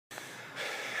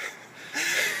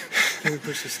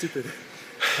push is stupid.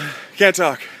 Can't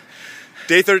talk.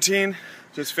 Day 13,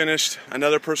 just finished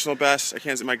another personal best. I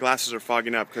can't see, my glasses are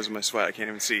fogging up because of my sweat. I can't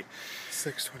even see.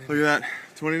 6:20. Look at that,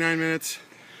 29 minutes,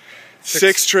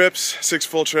 6 trips, 6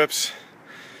 full trips.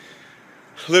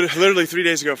 Literally 3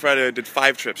 days ago, Friday, I did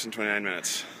 5 trips in 29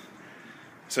 minutes.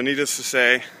 So needless to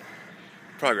say,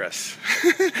 progress.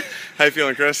 How you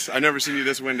feeling, Chris? I've never seen you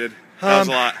this winded. That was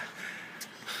a lot.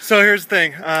 So here's the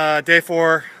thing, day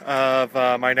 4 of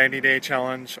my 90-day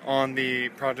challenge on the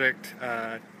project.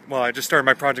 Well, I just started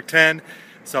my project 10,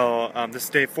 so this is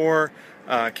day 4.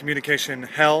 Communication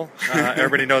hell.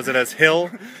 Everybody knows it as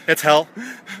hill. It's hell.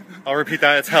 I'll repeat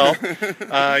that, it's hell.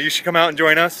 You should come out and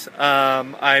join us.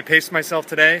 I paced myself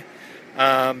today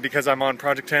because I'm on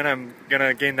project 10. I'm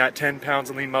gonna gain that 10 pounds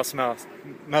of lean muscle mouth.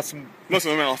 Muscle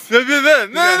mouth.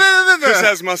 Chris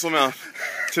has muscle mouth.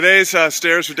 Today's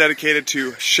stairs were dedicated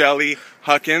to Shelly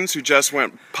Huckins, who just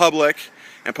went public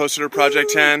and posted her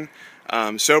project 10.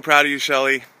 So proud of you,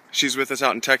 Shelly. She's with us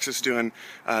out in Texas doing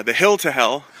the hill to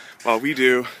hell, while we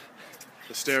do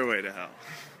the stairway to hell.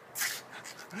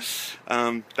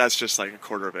 That's just like a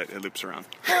quarter of it. It loops around.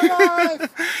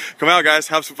 Come out, guys.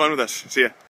 Have some fun with us. See ya.